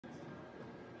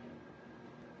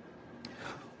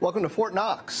Welcome to Fortt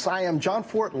Knox. I am John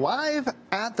Fortt, live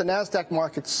at the NASDAQ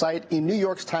market site in New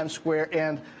York's Times Square,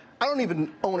 and I don't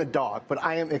even own a dog, but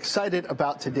I am excited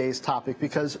about today's topic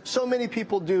because so many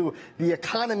people do. The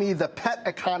economy, the pet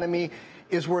economy,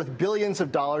 is worth billions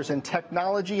of dollars, and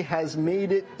technology has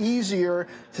made it easier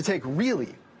to take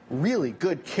really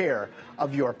good care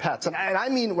of your pets. And I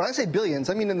mean, when I say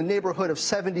billions, I mean in the neighborhood of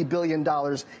 $70 billion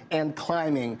and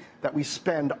climbing that we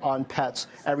spend on pets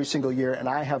every single year. And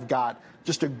I have got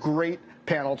just a great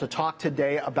panel to talk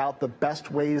today about the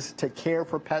best ways to care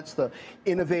for pets, the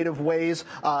innovative ways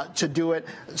to do it,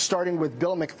 starting with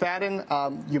Bill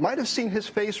McFadden. You might have seen his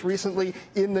face recently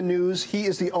in the news. He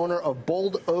is the owner of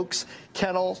Bold Oaks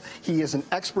Kennels. He is an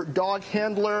expert dog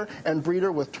handler and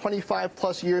breeder with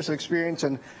 25+ years of experience,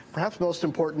 and perhaps most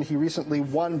important, he recently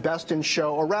won Best in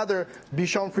Show, or rather,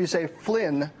 bichon frise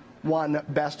Flynn won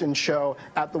Best in Show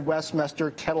at the Westminster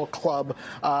Kennel Club,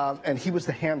 and he was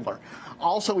the handler.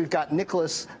 Also, we've got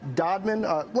Nicholas Dodman.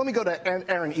 Let me go to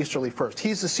Aaron Easterly first.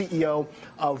 He's the CEO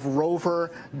of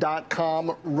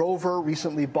Rover.com. Rover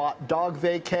recently bought Dog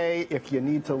Vacay. If you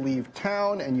need to leave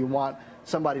town and you want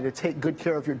somebody to take good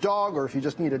care of your dog, or if you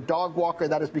just need a dog walker,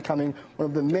 that is becoming one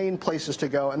of the main places to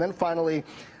go. And then finally,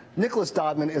 Nicholas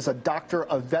Dodman is a doctor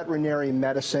of veterinary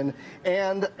medicine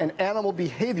and an animal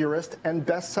behaviorist and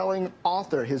best-selling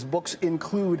author. His books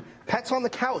include Pets on the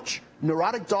Couch,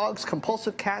 Neurotic Dogs,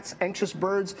 Compulsive Cats, Anxious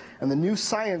Birds, and the New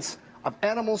Science of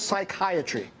Animal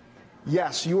Psychiatry.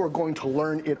 Yes, you are going to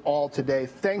learn it all today.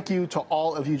 Thank you to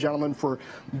all of you gentlemen for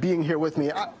being here with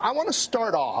me. I want to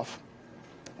start off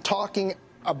talking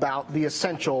about the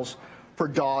essentials for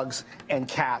dogs and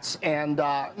cats. And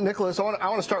Nicholas, I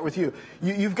want to start with you.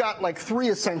 You've got like 3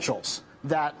 essentials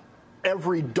that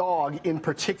every dog in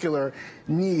particular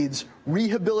needs: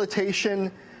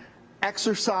 rehabilitation,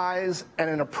 exercise,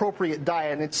 and an appropriate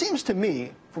diet. And it seems to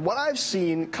me, from what I've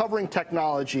seen covering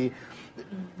technology,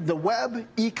 the web,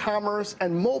 e-commerce,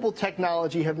 and mobile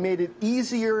technology have made it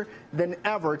easier than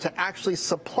ever to actually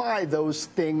supply those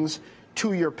things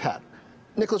to your pet.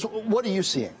 Nicholas, what are you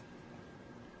seeing?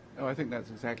 Oh, I think that's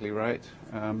exactly right.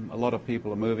 A lot of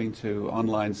people are moving to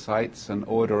online sites and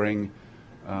ordering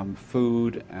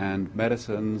food and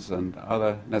medicines and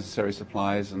other necessary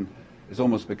supplies, and it's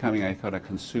almost becoming a kind of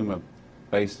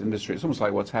consumer-based industry. It's almost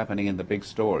like what's happening in the big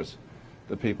stores,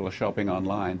 that people are shopping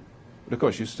online. But of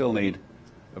course, you still need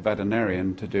a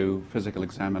veterinarian to do physical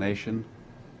examination,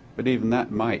 but even that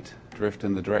might drift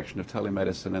in the direction of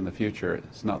telemedicine in the future.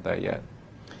 It's not there yet.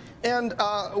 And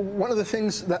one of the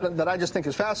things that I just think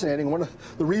is fascinating, one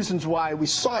of the reasons why we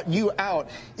sought you out,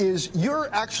 is you're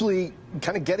actually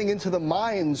kind of getting into the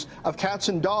minds of cats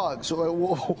and dogs,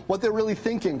 what they're really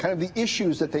thinking, kind of the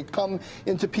issues that they come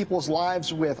into people's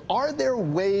lives with. Are there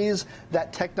ways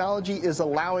that technology is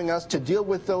allowing us to deal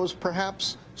with those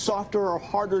perhaps softer or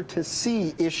harder to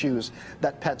see issues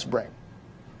that pets bring?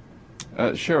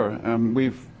 Sure.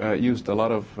 We've used a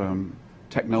lot of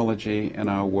technology in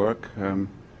our work.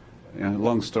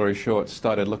 Long story short,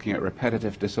 started looking at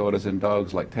repetitive disorders in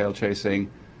dogs like tail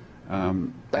chasing.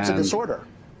 That's a disorder.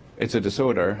 It's a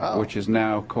disorder, which is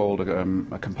now called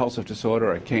a compulsive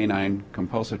disorder, a canine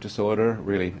compulsive disorder,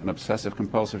 really an obsessive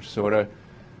compulsive disorder.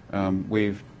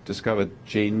 We've discovered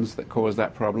genes that cause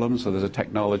that problem, so there's a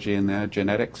technology in there,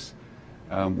 genetics.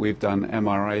 We've done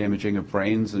MRI imaging of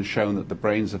brains and shown that the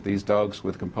brains of these dogs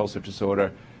with compulsive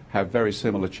disorder have very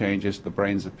similar changes to the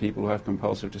brains of people who have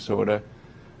compulsive disorder.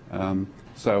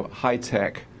 So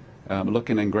high-tech,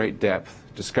 looking in great depth,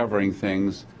 discovering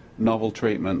things, novel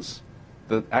treatments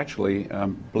that actually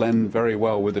blend very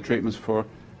well with the treatments for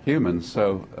humans.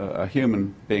 So a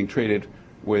human being treated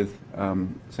with,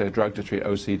 say, a drug to treat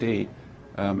OCD,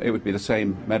 it would be the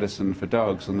same medicine for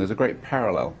dogs, and there's a great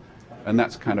parallel. And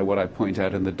that's kind of what I point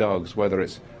out in the dogs, whether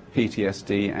it's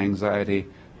PTSD, anxiety,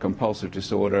 compulsive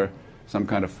disorder, some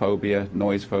kind of phobia,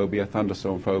 noise phobia,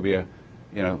 thunderstorm phobia.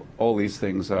 You know, all these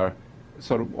things are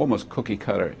sort of almost cookie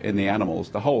cutter in the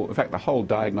animals. In fact, the whole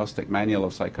diagnostic manual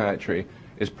of psychiatry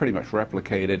is pretty much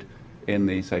replicated in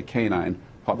the, say, canine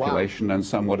population. Wow. And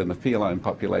somewhat in the feline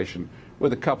population,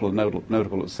 with a couple of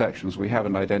notable exceptions. We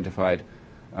haven't identified,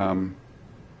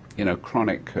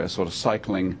 chronic sort of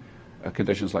cycling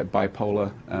conditions like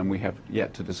bipolar, and we have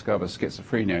yet to discover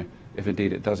schizophrenia, if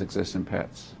indeed it does exist in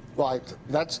pets. Well,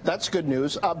 that's good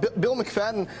news. Bill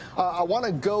McFadden, I want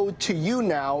to go to you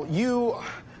now.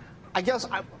 I guess,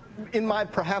 in my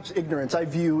perhaps ignorance, I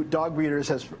view dog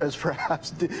breeders as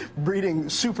perhaps breeding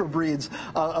super breeds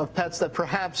of pets that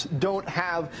perhaps don't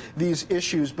have these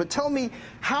issues. But tell me,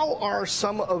 how are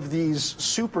some of these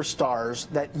superstars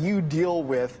that you deal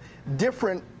with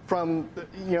different from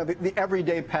the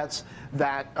everyday pets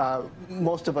that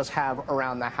most of us have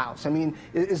around the house? I mean,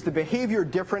 is the behavior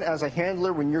different as a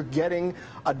handler when you're getting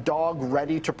a dog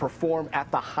ready to perform at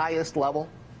the highest level?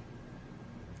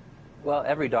 Well,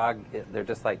 every dog, they're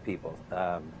just like people.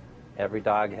 Every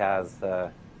dog has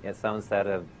its own set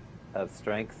of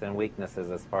strengths and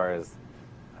weaknesses as far as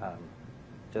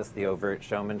just the overt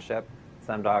showmanship.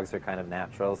 Some dogs are kind of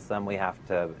natural. Some we have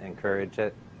to encourage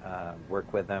it,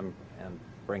 work with them, and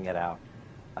bring it out.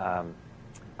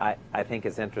 I think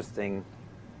it's interesting.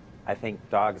 I think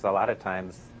dogs, a lot of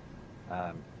times,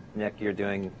 Nick, you're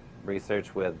doing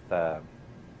research with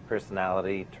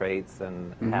personality traits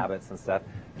and habits and stuff.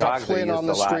 Dogs Flynn on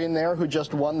the screen there, who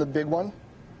just won the big one.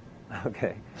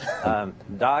 Okay.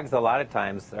 Dogs, a lot of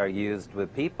times, are used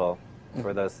with people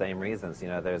for those same reasons. You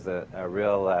know, there's a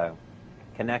real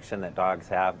connection that dogs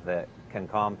have that can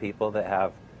calm people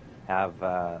that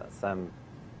have some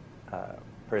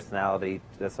personality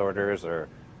disorders or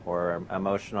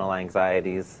emotional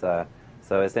anxieties.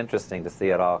 So it's interesting to see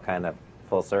it all kind of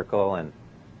full circle and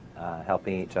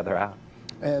helping each other out.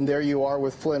 And there you are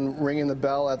with Flynn ringing the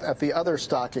bell at the other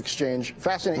stock exchange.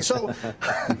 Fascinating.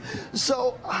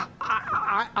 So,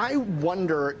 I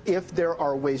wonder if there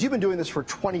are ways. You've been doing this for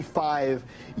 25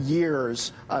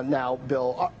 years now,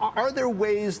 Bill. Are there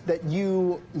ways that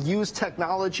you use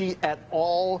technology at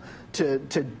all to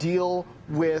deal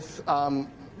with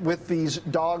these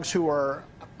dogs who are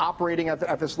operating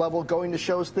at this level, going to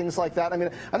shows, things like that? I mean,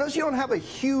 I notice you don't have a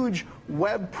huge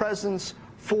web presence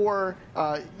for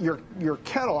your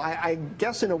kennel. I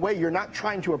guess in a way you're not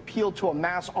trying to appeal to a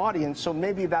mass audience, so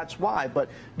maybe that's why. But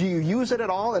do you use it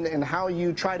at all, and how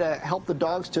you try to help the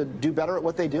dogs to do better at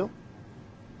what they do?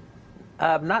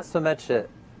 Not so much at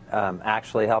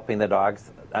actually helping the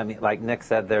dogs. I mean, like Nick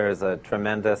said, there is a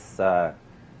tremendous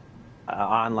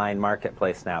online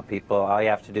marketplace now. People, all you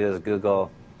have to do is Google,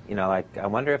 like, I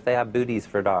wonder if they have booties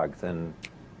for dogs, and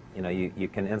you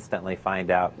can instantly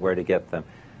find out where to get them.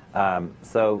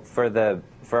 So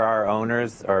for our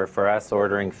owners, or for us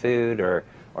ordering food or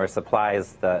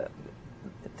supplies, the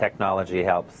technology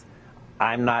helps.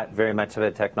 I'm not very much of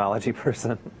a technology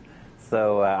person,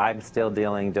 so I'm still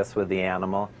dealing just with the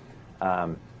animal.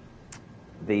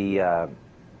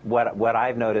 What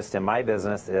I've noticed in my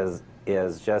business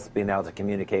is just being able to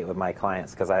communicate with my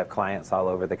clients, because I have clients all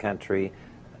over the country,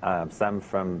 some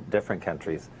from different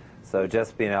countries. So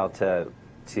just being able to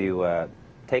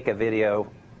take a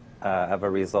video of a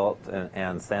result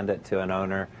and send it to an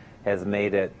owner has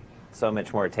made it so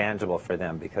much more tangible for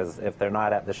them, because if they're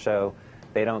not at the show,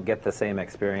 they don't get the same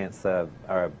experience of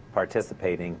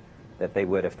participating that they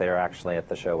would if they were actually at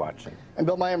the show watching. And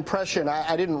Bill, my impression,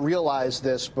 I didn't realize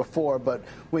this before, but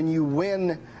when you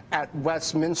win at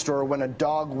Westminster, or when a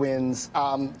dog wins,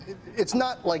 it's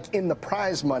not like in the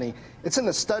prize money, it's in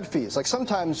the stud fees. Like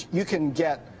sometimes you can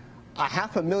get a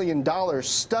 $500,000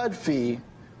 stud fee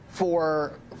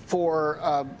for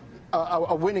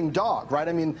a winning dog, right?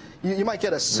 I mean, you might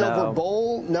get a silver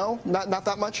bowl. No, not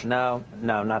that much. No,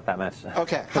 not that much.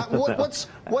 Okay,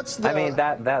 what's the? I mean,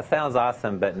 that sounds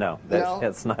awesome, but no,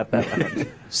 it's not that much.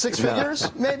 Six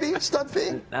figures, maybe stud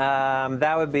fee.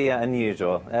 That would be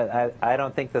unusual. I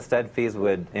don't think the stud fees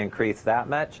would increase that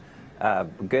much.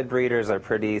 Good breeders are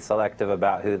pretty selective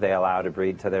about who they allow to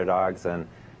breed to their dogs, and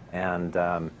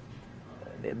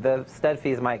the stud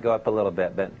fees might go up a little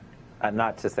bit, but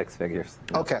not to six figures.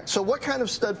 Okay, so what kind of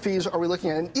stud fees are we looking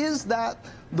at? And is that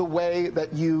the way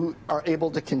that you are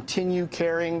able to continue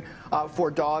caring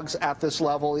for dogs at this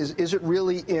level? Is it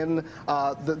really in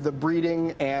the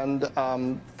breeding and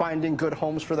finding good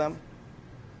homes for them?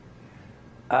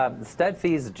 Stud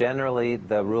fees, generally,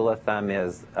 the rule of thumb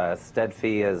is stud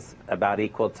fee is about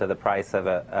equal to the price of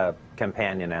a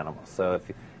companion animal. So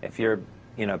if you're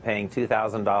paying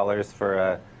 $2,000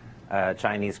 for a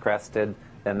Chinese crested,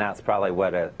 then that's probably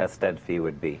what a stud fee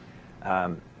would be.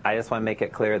 I just want to make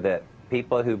it clear that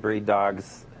people who breed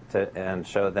dogs and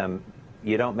show them,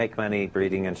 you don't make money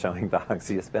breeding and showing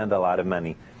dogs. You spend a lot of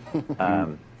money.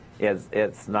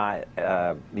 It's not,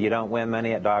 you don't win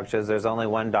money at dog shows. There's only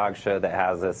one dog show that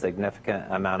has a significant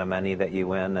amount of money that you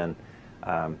win,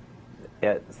 and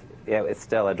it's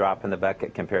still a drop in the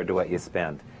bucket compared to what you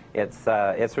spend.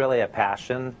 It's really a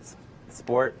passion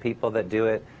sport. People that do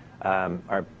it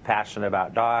are passionate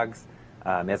about dogs.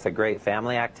 It's a great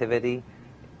family activity.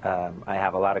 I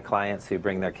have a lot of clients who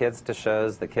bring their kids to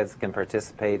shows. The kids can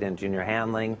participate in junior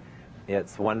handling.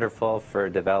 It's wonderful for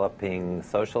developing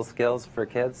social skills for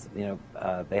kids.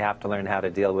 They have to learn how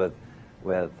to deal with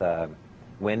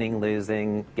winning,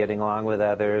 losing, getting along with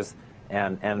others,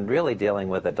 and really dealing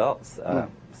with adults.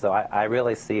 So I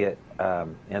really see it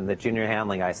in the junior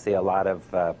handling. I see a lot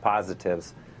of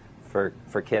positives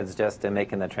for kids just in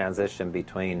making the transition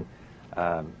between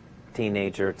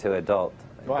teenager to adult.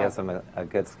 It gives them a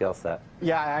good skill set.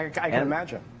 Yeah, I can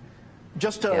imagine.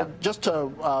 Just to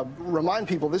remind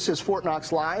people, this is Fortt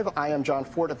Knox Live. I am John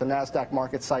Fortt at the NASDAQ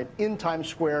market site in Times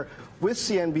Square with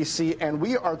CNBC, and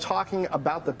we are talking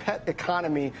about the pet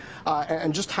economy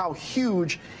and just how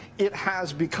huge it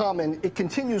has become, and it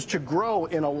continues to grow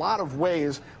in a lot of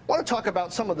ways. I want to talk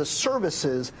about some of the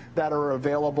services that are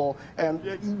available.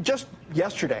 And just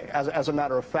yesterday, as a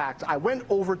matter of fact, I went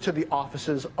over to the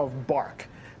offices of Bark.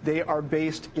 They are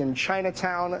based in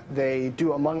Chinatown. They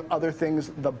do, among other things,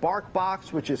 the Bark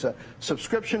Box, which is a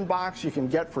subscription box you can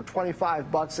get for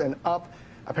 $25 and up.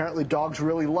 Apparently, dogs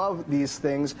really love these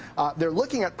things. They're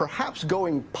looking at perhaps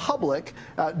going public,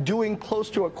 doing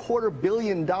close to $250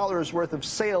 million worth of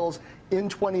sales in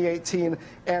 2018.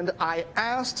 And I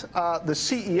asked the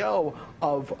CEO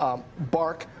of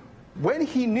Bark when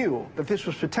he knew that this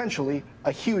was potentially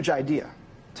a huge idea.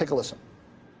 Take a listen.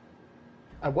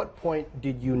 At what point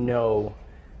did you know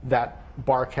that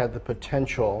Bark had the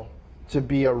potential to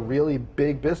be a really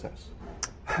big business?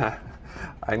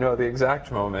 I know the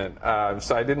exact moment.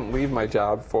 So I didn't leave my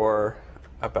job for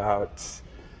about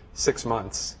 6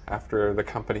 months after the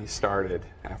company started,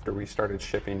 after we started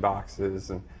shipping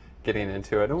boxes and getting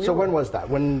into it. And so when was that?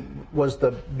 When was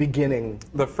the beginning?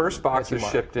 The first box was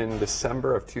shipped in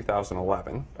December of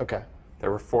 2011. Okay.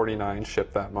 There were 49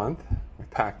 shipped that month. We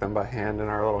packed them by hand in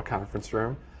our little conference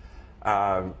room.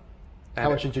 How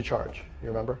much did you charge? You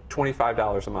remember?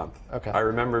 $25 a month. Okay. I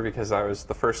remember because I was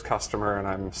the first customer, and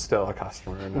I'm still a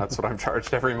customer, and that's what I'm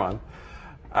charged every month.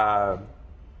 But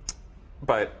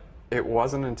it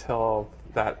wasn't until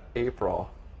that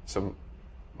April. So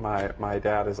my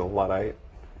dad is a Luddite.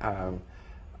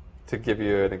 To give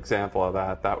you an example of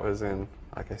that, that was in,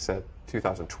 like I said,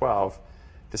 2012.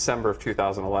 December of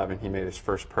 2011, he made his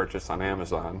first purchase on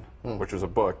Amazon, which was a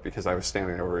book, because I was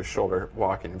standing over his shoulder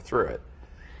walking him through it.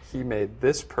 He made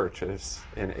this purchase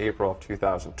in April of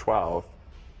 2012,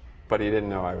 but he didn't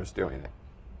know I was doing it.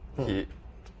 He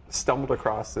stumbled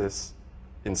across this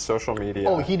in social media.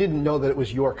 Oh, he didn't know that it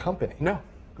was your company? No.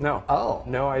 Oh.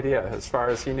 No idea. As far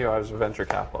as he knew, I was a venture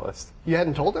capitalist. You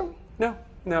hadn't told him?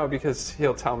 No, because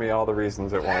he'll tell me all the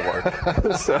reasons it won't work.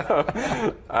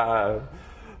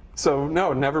 So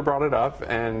no, never brought it up,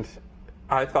 and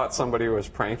I thought somebody was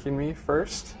pranking me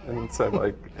first and said,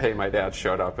 like, hey, my dad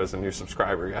showed up as a new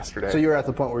subscriber yesterday. So you're at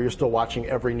the point where you're still watching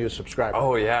every new subscriber?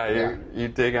 Oh, yeah. You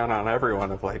dig in on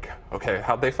everyone of, like, okay,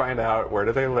 how'd they find out? Where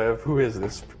do they live? Who is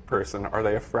this person? Are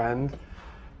they a friend?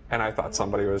 And I thought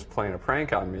somebody was playing a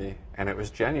prank on me, and it was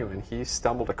genuine. He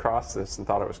stumbled across this and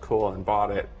thought it was cool and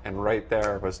bought it, and right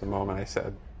there was the moment I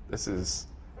said, there's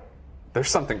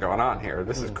something going on here.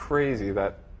 This is crazy.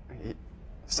 That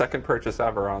second purchase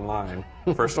ever online.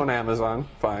 First one Amazon,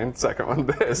 fine. Second one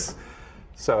this.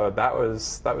 So that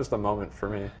was the moment for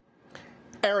me.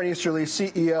 Aaron Easterly,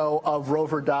 CEO of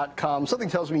Rover.com. Something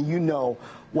tells me you know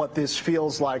what this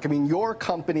feels like. I mean, your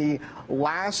company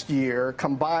last year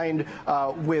combined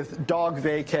with Dog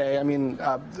Vacay, I mean,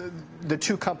 the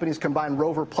two companies combined,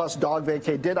 Rover plus Dog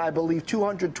Vacay, did, I believe,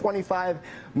 $225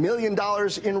 million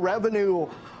in revenue.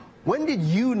 When did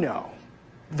you know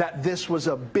that this was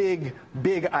a big,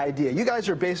 big idea? You guys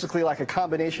are basically like a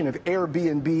combination of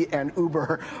Airbnb and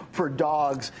Uber for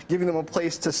dogs, giving them a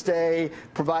place to stay,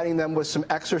 providing them with some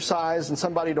exercise and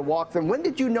somebody to walk them. When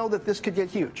did you know that this could get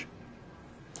huge?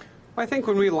 Well, I think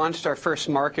when we launched our first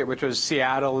market, which was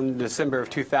Seattle in December of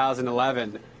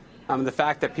 2011, the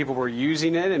fact that people were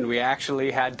using it and we actually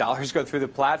had dollars go through the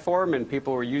platform and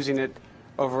people were using it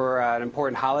over an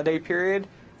important holiday period,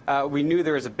 we knew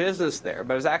there was a business there.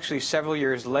 But it was actually several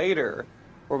years later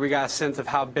where we got a sense of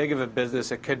how big of a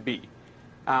business it could be.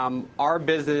 Our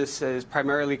business is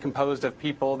primarily composed of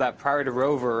people that prior to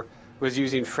Rover was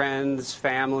using friends,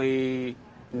 family,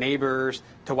 neighbors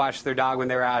to watch their dog when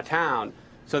they were out of town.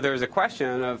 So there was a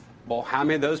question of, well, how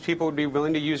many of those people would be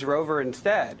willing to use Rover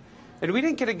instead? And we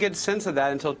didn't get a good sense of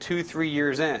that until 2-3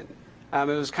 years in. It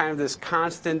was kind of this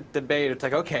constant debate. It's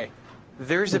like, okay,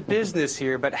 there's a business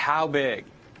here, but how big?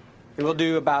 And we'll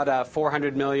do about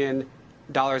 $400 million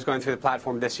going through the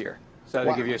platform this year. So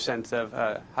to give you a sense of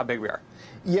how big we are.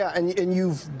 Yeah, and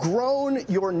you've grown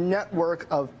your network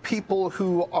of people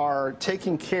who are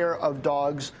taking care of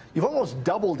dogs. You've almost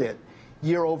doubled it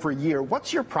year over year.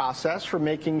 What's your process for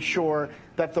making sure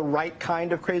that the right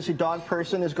kind of crazy dog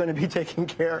person is going to be taking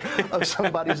care of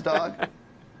somebody's dog?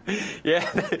 Yeah,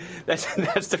 that's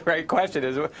the right question,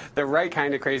 is the right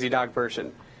kind of crazy dog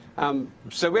person.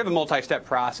 So we have a multi-step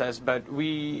process, but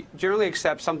we generally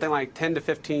accept something like 10 to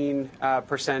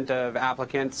 15% of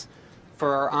applicants.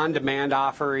 For our on-demand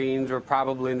offerings, we're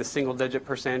probably in the single-digit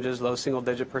percentages, low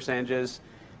single-digit percentages.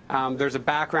 There's a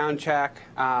background check.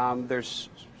 There's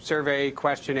survey,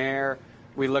 questionnaire.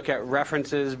 We look at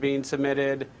references being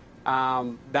submitted.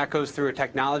 That goes through a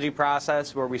technology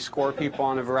process where we score people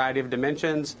on a variety of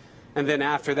dimensions. And then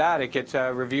after that, it gets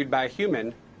reviewed by a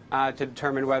human to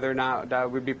determine whether or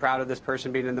not we'd be proud of this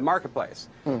person being in the marketplace.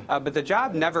 But the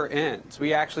job never ends.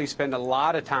 We actually spend a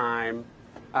lot of time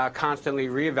constantly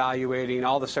reevaluating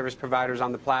all the service providers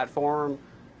on the platform,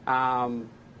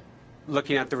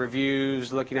 looking at the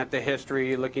reviews, looking at the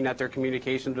history, looking at their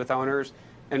communications with owners,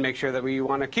 and make sure that we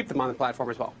want to keep them on the platform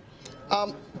as well.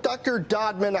 Dr.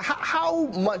 Dodman, how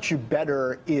much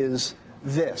better is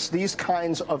these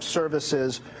kinds of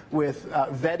services with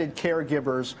vetted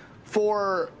caregivers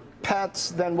for pets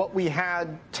than what we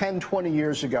had 10, 20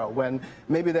 years ago, when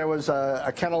maybe there was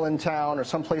a kennel in town or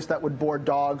someplace that would board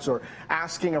dogs, or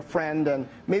asking a friend, and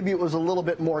maybe it was a little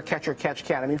bit more catch or catch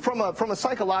cat? I mean, from a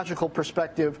psychological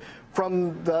perspective,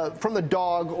 from the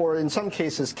dog, or in some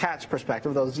cases cat's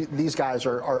perspective, these guys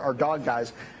are dog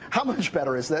guys, how much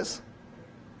better is this?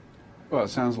 Well, it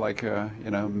sounds like a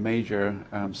major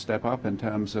step up in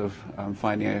terms of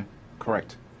finding a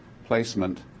correct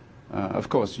placement. Of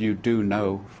course, you do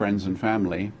know friends and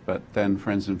family, but then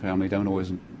friends and family don't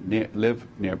always live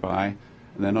nearby,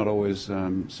 and they're not always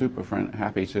super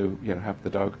happy to have the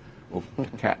dog or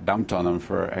cat dumped on them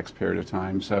for X period of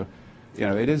time. So,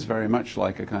 it is very much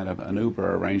like a kind of an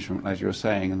Uber arrangement, as you're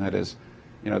saying, and that is,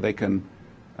 they can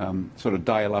sort of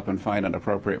dial up and find an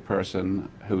appropriate person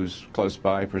who's close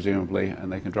by, presumably, and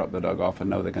they can drop the dog off and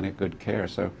know they're going to get good care.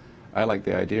 So I like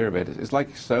the idea of it. It's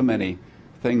like so many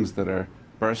things that are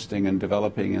bursting and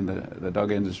developing in the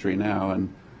dog industry now,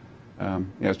 and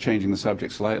it's changing the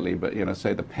subject slightly, but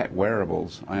say the pet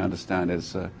wearables, I understand,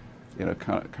 is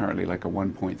currently like a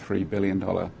 $1.3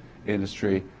 billion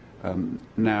industry,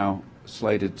 now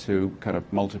slated to kind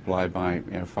of multiply by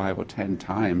 5 or 10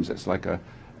 times. It's like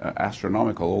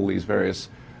astronomical. All these various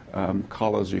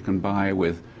collars you can buy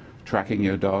with tracking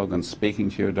your dog and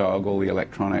speaking to your dog, all the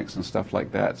electronics and stuff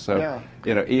like that. So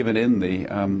even in the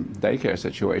daycare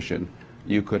situation,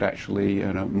 you could actually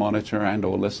monitor and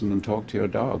or listen and talk to your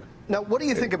dog. Now, what do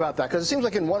you think about that? Because it seems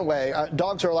like in one way,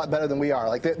 dogs are a lot better than we are.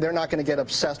 Like they're not going to get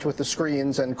obsessed with the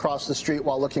screens and cross the street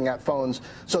while looking at phones.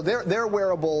 So their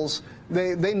wearables,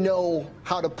 they know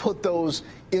how to put those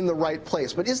in the right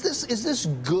place. But is this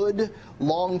good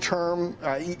long-term,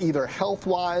 either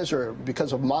health-wise or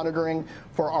because of monitoring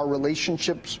for our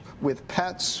relationships with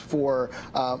pets, for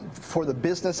the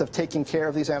business of taking care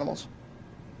of these animals?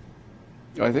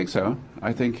 I think so.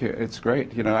 I think it's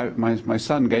great. My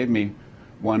son gave me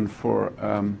one for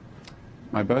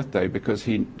my birthday because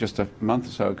just a month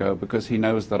or so ago, because he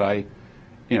knows that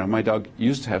my dog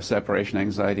used to have separation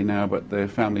anxiety now, but the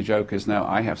family joke is now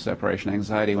I have separation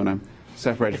anxiety when I'm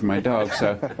separated from my dog.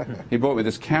 So he bought me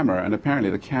this camera, and apparently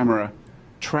the camera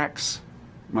tracks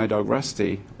my dog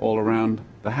Rusty all around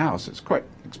the house. It's quite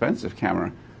expensive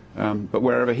camera, but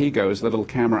wherever he goes, the little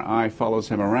camera eye follows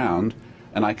him around,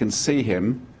 and I can see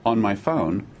him on my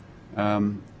phone,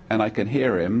 and I can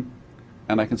hear him,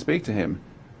 and I can speak to him,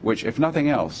 which, if nothing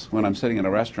else, when I'm sitting in a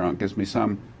restaurant, gives me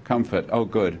some comfort. Oh,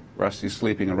 good, Rusty's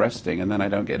sleeping and resting, and then I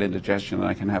don't get indigestion, and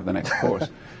I can have the next course.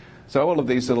 So all of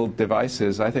these little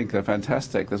devices, I think they're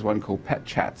fantastic. There's one called Pet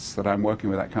Chats that I'm working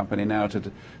with that company now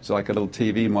so like a little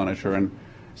TV monitor, and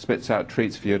spits out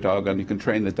treats for your dog, and you can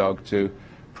train the dog to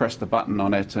press the button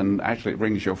on it, and actually it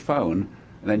rings your phone,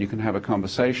 and then you can have a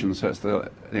conversation. So it's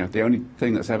the only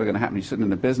thing that's ever going to happen. You're sitting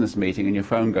in a business meeting and your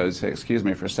phone goes, "Hey, excuse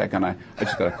me for a second, I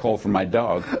just got a call from my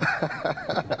dog."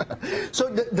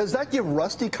 So does that give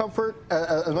Rusty comfort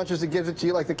as much as it gives it to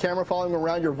you? Like the camera following him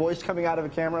around, your voice coming out of a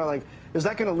camera, like is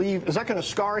that going to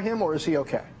scar him, or is he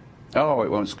okay? Oh, it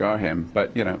won't scar him,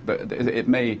 but it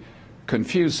may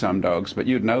confuse some dogs, but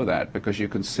you'd know that because you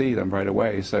can see them right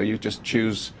away. So you just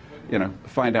choose,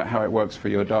 find out how it works for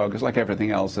your dog. It's like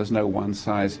everything else. There's no one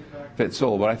size fits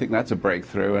all, but I think that's a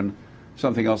breakthrough. And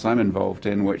something else I'm involved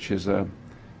in, which is, the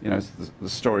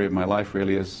story of my life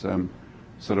really is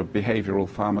sort of behavioral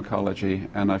pharmacology,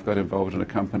 and I've got involved in a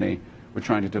company. We're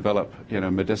trying to develop,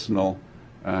 medicinal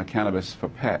cannabis for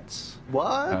pets.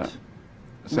 What?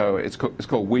 So it's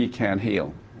called We Can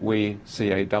Heal. We,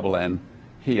 C-A-N-N,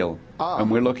 heal. And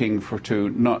we're looking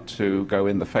not to go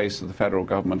in the face of the federal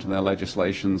government and their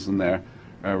legislations and their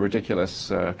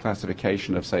ridiculous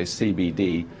classification of, say,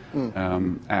 CBD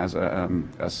as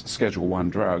a Schedule I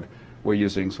drug. We're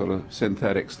using sort of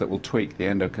synthetics that will tweak the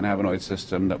endocannabinoid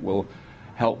system, that will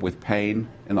help with pain.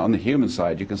 And on the human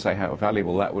side, you can say how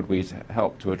valuable that would be to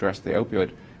help to address the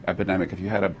opioid epidemic if you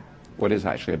had what is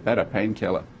actually a better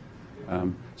painkiller.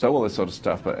 So all this sort of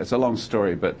stuff, but it's a long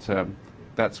story, but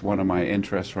that's one of my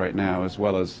interests right now, as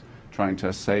well as trying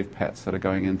to save pets that are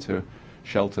going into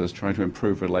shelters, trying to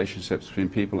improve relationships between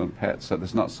people and pets so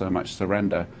there's not so much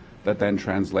surrender that then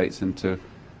translates into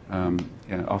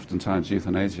oftentimes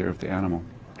euthanasia of the animal.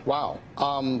 Wow.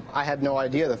 I had no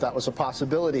idea that that was a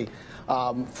possibility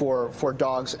for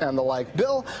dogs and the like.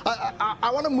 Bill,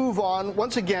 I want to move on.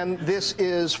 Once again, this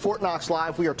is Fortt Knox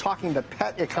Live. We are talking the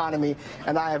pet economy,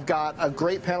 and I have got a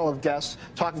great panel of guests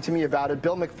talking to me about it.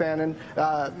 Bill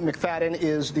McFadden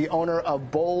is the owner of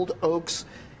Bold Oaks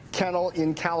Kennel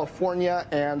in California,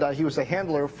 and he was a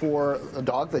handler for a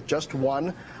dog that just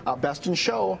won Best in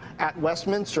Show at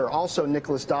Westminster. Also,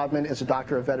 Nicholas Dodman is a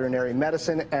doctor of veterinary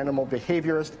medicine, animal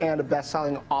behaviorist, and a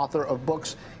best-selling author of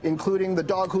books including The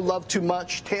Dog Who Loved Too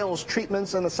Much, Tails,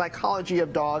 Treatments, and the Psychology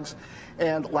of Dogs.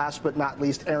 And last but not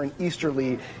least, Aaron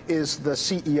Easterly is the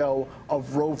CEO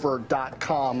of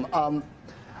Rover.com.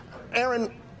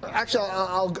 Aaron, actually,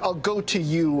 I'll go to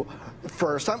you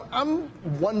first. I'm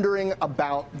wondering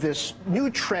about this new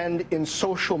trend in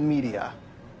social media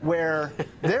where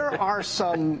there are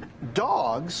some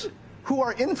dogs who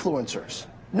are influencers.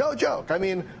 No joke. I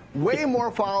mean, way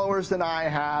more followers than I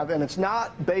have, and it's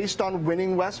not based on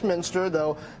winning Westminster,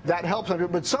 though that helps.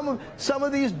 But some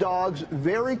of these dogs,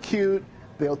 very cute.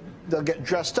 They'll get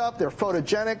dressed up. They're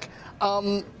photogenic.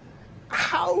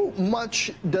 How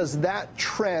much does that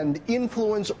trend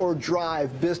influence or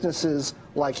drive businesses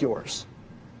like yours?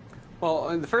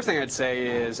 Well, the first thing I'd say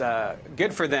is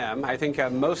good for them. I think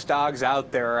most dogs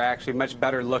out there are actually much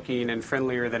better looking and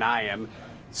friendlier than I am.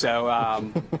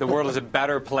 So the world is a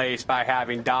better place by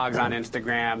having dogs on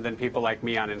Instagram than people like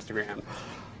me on Instagram.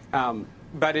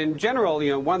 But in general,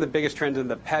 one of the biggest trends in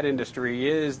the pet industry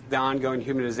is the ongoing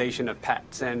humanization of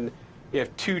pets. And you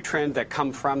have two trends that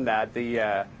come from that,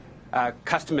 the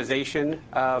customization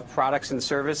of products and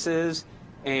services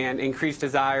and increased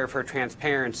desire for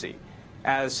transparency.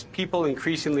 As people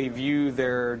increasingly view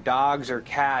their dogs or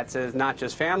cats as not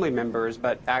just family members,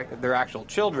 but their actual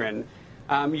children,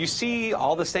 you see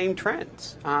all the same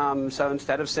trends. So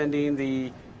instead of sending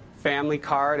the family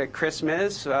card at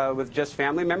Christmas with just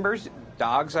family members,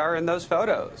 dogs are in those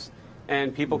photos.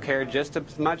 And people care just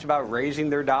as much about raising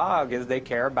their dog as they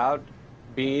care about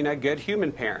being a good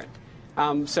human parent.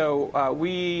 So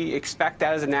we expect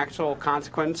that as a natural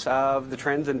consequence of the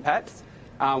trends in pets.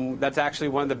 That's actually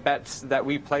one of the bets that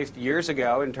we placed years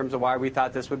ago in terms of why we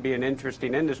thought this would be an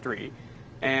interesting industry.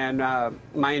 And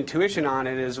my intuition on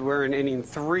it is we're in inning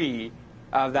 3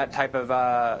 of that type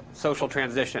of social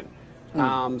transition.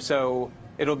 So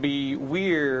it'll be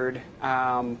weird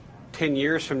 10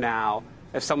 years from now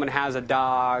if someone has a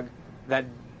dog that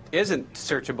isn't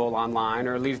searchable online,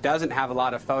 or at least doesn't have a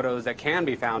lot of photos that can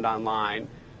be found online,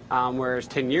 whereas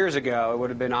 10 years ago it would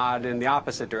have been odd in the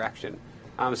opposite direction.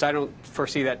 So I don't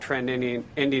foresee that trend ending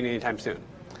anytime soon.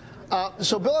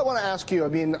 So, Bill, I want to ask you, I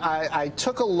mean, I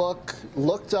took a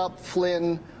looked up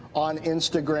Flynn on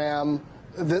Instagram.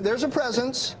 There's a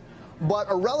presence, but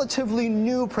a relatively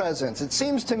new presence. It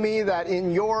seems to me that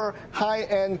in your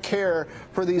high-end care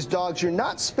for these dogs, you're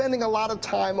not spending a lot of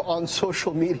time on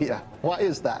social media. Why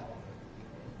is that?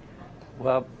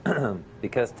 Well,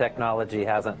 because technology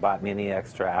hasn't bought me any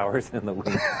extra hours in the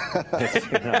week.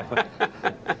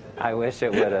 I wish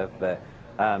it would have, but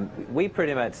we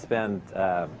pretty much spend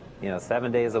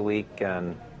 7 days a week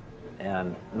and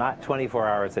not 24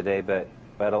 hours a day, but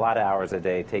a lot of hours a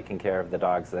day taking care of the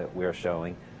dogs that we're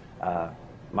showing.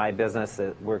 My business,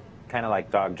 we're kind of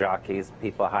like dog jockeys.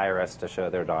 People hire us to show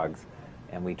their dogs,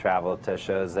 and we travel to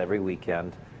shows every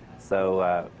weekend.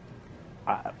 So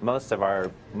most of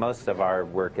our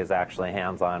work is actually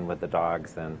hands-on with the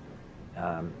dogs, and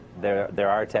there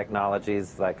are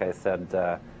technologies. Like I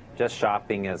said, just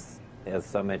shopping is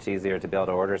so much easier to be able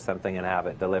to order something and have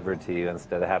it delivered to you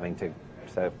instead of having to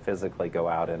physically go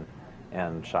out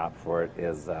and shop for it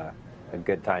is a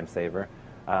good time saver.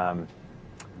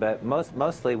 But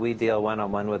mostly we deal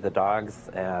one-on-one with the dogs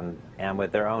and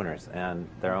with their owners, and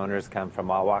their owners come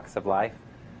from all walks of life.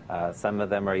 Some of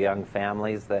them are young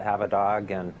families that have a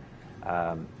dog, and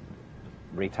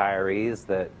retirees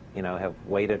that have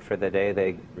waited for the day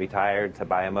they retired to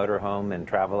buy a motorhome and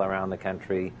travel around the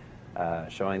country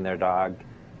showing their dog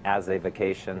as a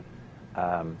vacation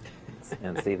and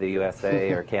see the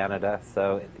USA or Canada.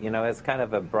 So it's kind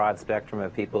of a broad spectrum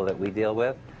of people that we deal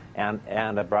with, and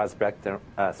a broad spectrum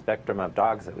of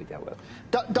dogs that we deal with.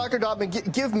 Dr. Dodman,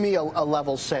 give me a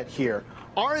level set here.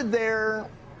 Are there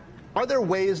are there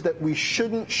ways that we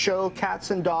shouldn't show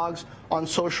cats and dogs on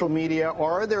social media,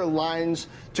 or are there lines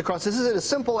to cross? Is it as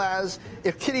simple as,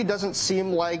 if Kitty doesn't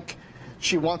seem like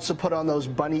she wants to put on those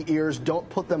bunny ears, don't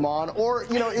put them on? Or,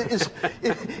 you know,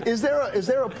 is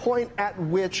there a point at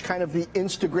which kind of the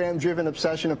Instagram-driven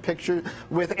obsession of pictures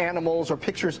with animals or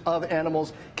pictures of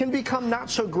animals can become not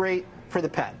so great for the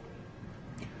pet?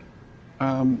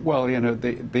 Well, you know,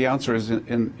 the answer is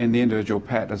in the individual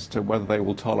pet as to whether they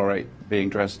will tolerate being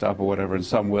dressed up or whatever, and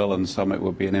some will and some it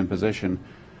will be an imposition.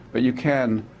 But you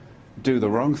can do the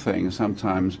wrong thing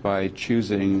sometimes by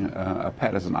choosing a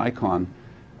pet as an icon.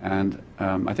 And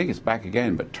I think it's back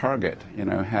again, but Target, you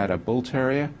know, had a bull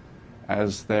terrier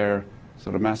as their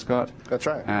sort of mascot. That's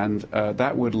right. And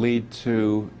that would lead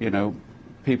to, you know,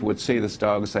 people would see this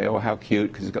dog and say, oh, how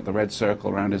cute, because he's got the red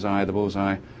circle around his eye, the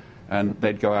bullseye. And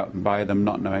they'd go out and buy them,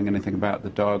 not knowing anything about the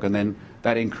dog, and then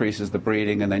that increases the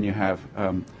breeding, and then you have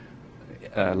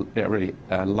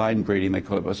line breeding, they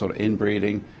call it, but sort of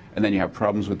inbreeding, and then you have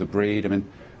problems with the breed. I mean,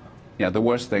 you know, the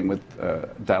worst thing with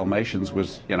Dalmatians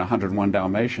was, you know, 101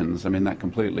 Dalmatians. I mean, that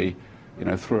completely, you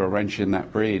know, threw a wrench in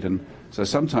that breed. And so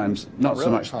sometimes not so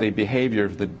much the behavior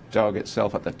of the dog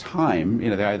itself at the time, you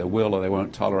know, they either will or they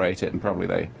won't tolerate it, and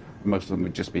probably most of them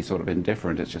would just be sort of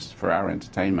indifferent. It's just for our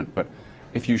entertainment. But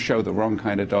if you show the wrong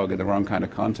kind of dog in the wrong kind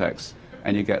of context,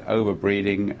 and you get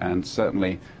overbreeding, and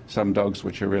certainly some dogs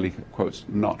which are really, quotes,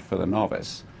 not for the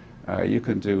novice, you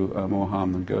can do more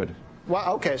harm than good.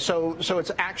 Well, okay, so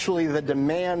it's actually the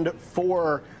demand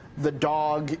for the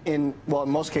dog in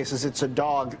most cases it's a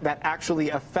dog that actually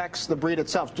affects the breed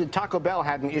itself. Taco Bell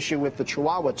had an issue with the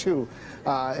Chihuahua too,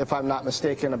 if I'm not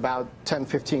mistaken, about 10,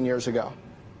 15 years ago.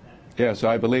 Yeah, so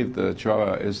I believe the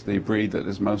Chihuahua is the breed that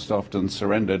is most often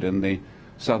surrendered in the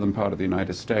southern part of the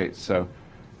United States. So,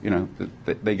 you know,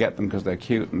 they get them because they're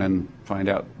cute and then find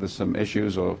out there's some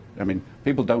issues, or, I mean,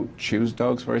 people don't choose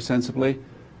dogs very sensibly.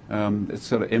 It's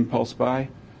sort of impulse buy.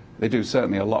 They do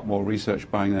certainly a lot more research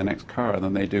buying their next car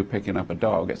than they do picking up a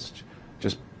dog. It's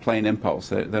just plain impulse.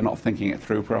 They're not thinking it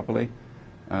through properly.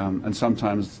 And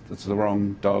sometimes it's the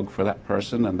wrong dog for that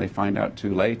person, and they find out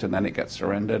too late, and then it gets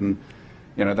surrendered. And,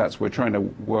 you know, we're trying to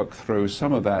work through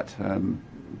some of that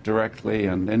directly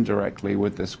and indirectly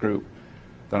with this group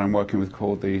that I'm working with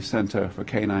called the Center for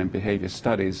Canine Behavior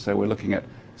Studies. So we're looking at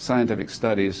scientific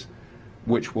studies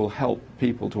which will help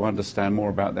people to understand more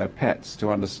about their pets,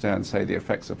 to understand, say, the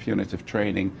effects of punitive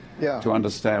training, to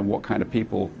understand what kind of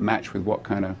people match with what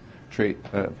kind of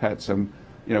pets. And,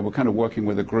 you know, we're kind of working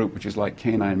with a group which is like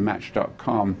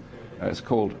caninematch.com. It's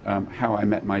called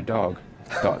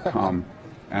howimetmydog.com.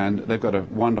 And they've got a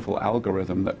wonderful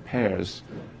algorithm that pairs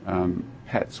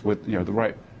pets with, you know, the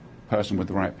right person with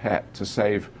the right pet to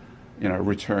save, you know,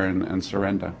 return and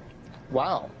surrender.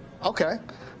 Wow. Okay.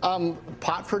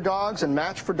 Pot for dogs and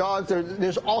match for dogs.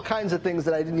 There's all kinds of things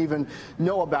that I didn't even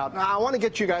know about. Now, I want to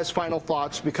get you guys' final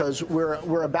thoughts because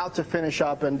we're about to finish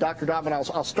up. And Dr. Dodman,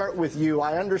 I'll start with you.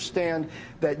 I understand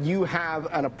that you have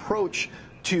an approach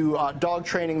to dog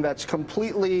training that's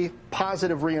completely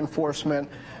positive reinforcement,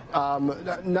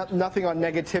 nothing on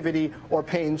negativity or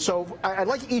pain. So I'd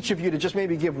like each of you to just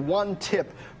maybe give one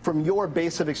tip from your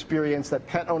base of experience that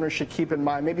pet owners should keep in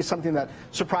mind, maybe something that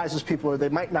surprises people or they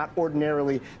might not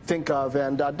ordinarily think of.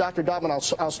 And Dr. Dodman,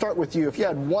 I'll start with you. If you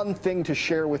had one thing to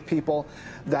share with people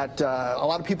that a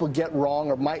lot of people get wrong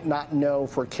or might not know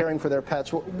for caring for their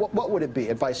pets, what would it be,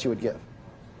 advice you would give?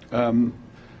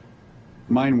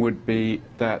 Mine would be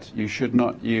that you should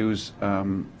not use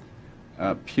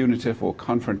punitive or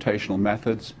confrontational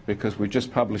methods, because we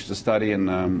just published a study in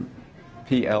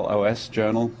PLOS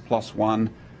journal, PLOS One,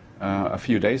 a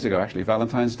few days ago, actually,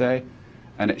 Valentine's Day,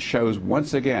 and it shows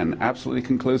once again, absolutely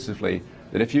conclusively,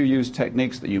 that if you use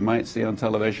techniques that you might see on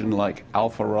television, like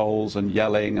alpha rolls and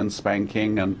yelling and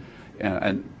spanking and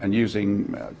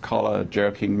using collar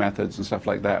jerking methods and stuff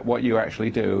like that, what you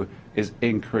actually do is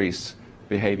increase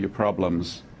behavior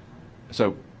problems.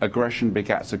 So aggression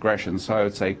begets aggression. So I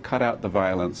would say cut out the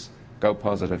violence, go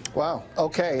positive. Wow.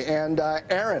 Okay. And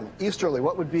Aaron Easterly,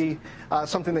 what would be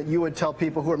something that you would tell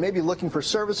people who are maybe looking for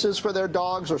services for their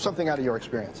dogs or something out of your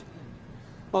experience?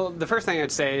 Well, the first thing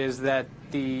I'd say is that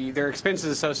there are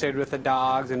expenses associated with the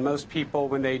dogs, and most people,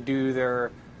 when they do their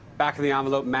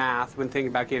back-of-the-envelope math, when thinking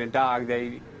about getting a dog,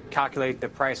 they calculate the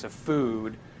price of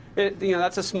food.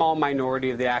 That's a small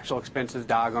minority of the actual expenses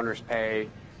dog owners pay.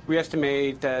 We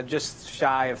estimate just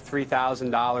shy of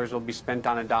 $3,000 will be spent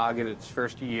on a dog in its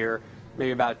first year,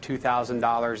 maybe about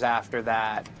 $2,000 after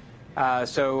that.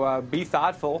 So be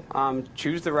thoughtful,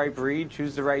 choose the right breed,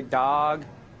 choose the right dog,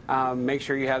 make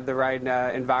sure you have the right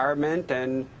environment,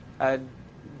 and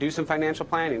do some financial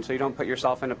planning so you don't put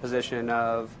yourself in a position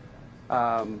of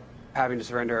having to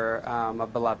surrender a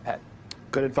beloved pet.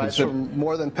 Good advice from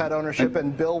more than pet ownership.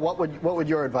 And Bill, what would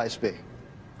your advice be?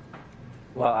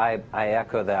 Well, I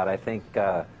echo that. I think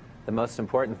the most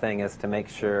important thing is to make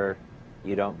sure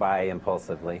you don't buy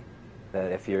impulsively.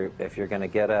 That if you're going to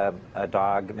get a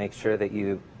dog, make sure that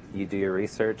you do your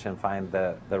research and find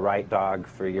the right dog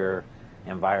for your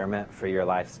environment, for your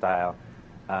lifestyle,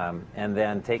 and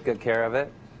then take good care of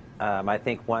it. I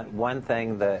think one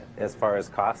thing that, as far as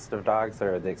cost of dogs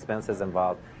or the expenses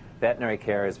involved, veterinary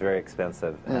care is very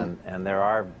expensive, and there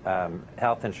are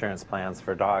health insurance plans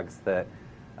for dogs that,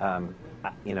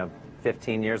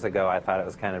 15 years ago I thought it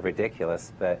was kind of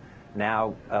ridiculous, but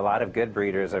now a lot of good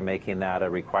breeders are making that a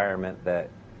requirement that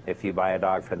if you buy a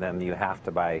dog for them, you have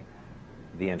to buy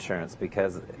the insurance,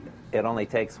 because it only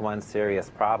takes one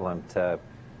serious problem to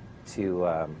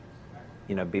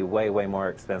be way more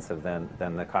expensive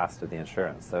than the cost of the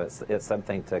insurance. So it's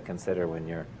something to consider when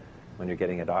you're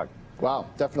getting a dog. Wow,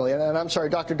 definitely. And I'm sorry,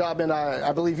 Dr. Dodman,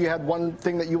 I believe you had one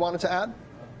thing that you wanted to add?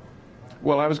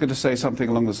 Well, I was going to say something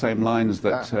along the same lines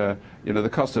that, the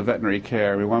cost of veterinary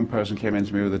care. One person came in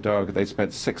to me with a dog. They spent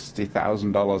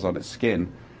 $60,000 on its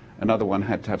skin. Another one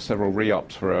had to have several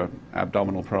re-ops for an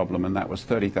abdominal problem, and that was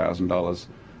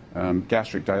 $30,000.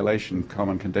 Gastric dilation,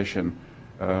 common condition,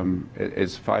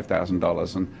 is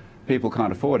 $5,000, and people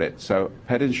can't afford it. So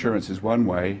pet insurance is one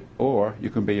way, or you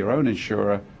can be your own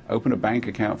insurer, open a bank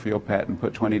account for your pet and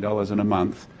put $20 in a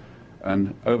month.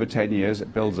 And over 10 years,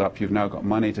 it builds up. You've now got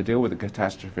money to deal with a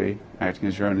catastrophe, acting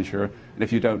as your own insurer. And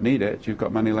if you don't need it, you've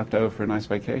got money left over for a nice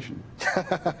vacation.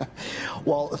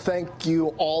 Well, thank you,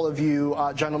 all of you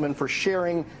gentlemen, for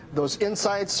sharing those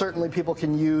insights. Certainly people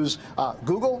can use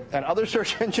Google and other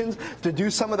search engines to do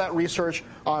some of that research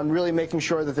on really making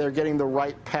sure that they're getting the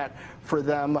right pet for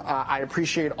them. I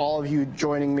appreciate all of you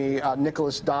joining me.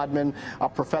 Nicholas Dodman,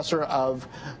 professor of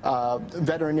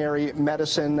veterinary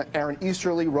medicine, Aaron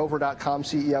Easterly, Rover.com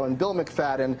CEO, and Bill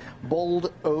McFadden,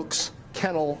 Bold Oaks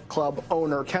Kennel Club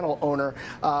owner, kennel owner.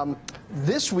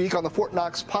 This week on the Fortt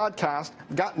Knox podcast,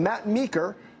 got Matt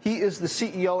Meeker. He is the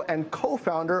CEO and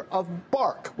co-founder of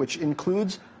Bark, which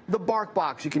includes the Bark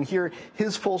Box. You can hear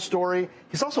his full story.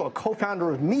 He's also a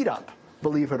co-founder of Meetup,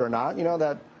 believe it or not. You know,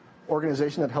 that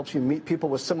organization that helps you meet people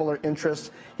with similar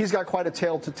interests. He's got quite a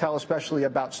tale to tell, especially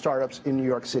about startups in New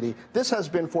York City. This has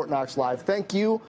been Fortt Knox Live. Thank you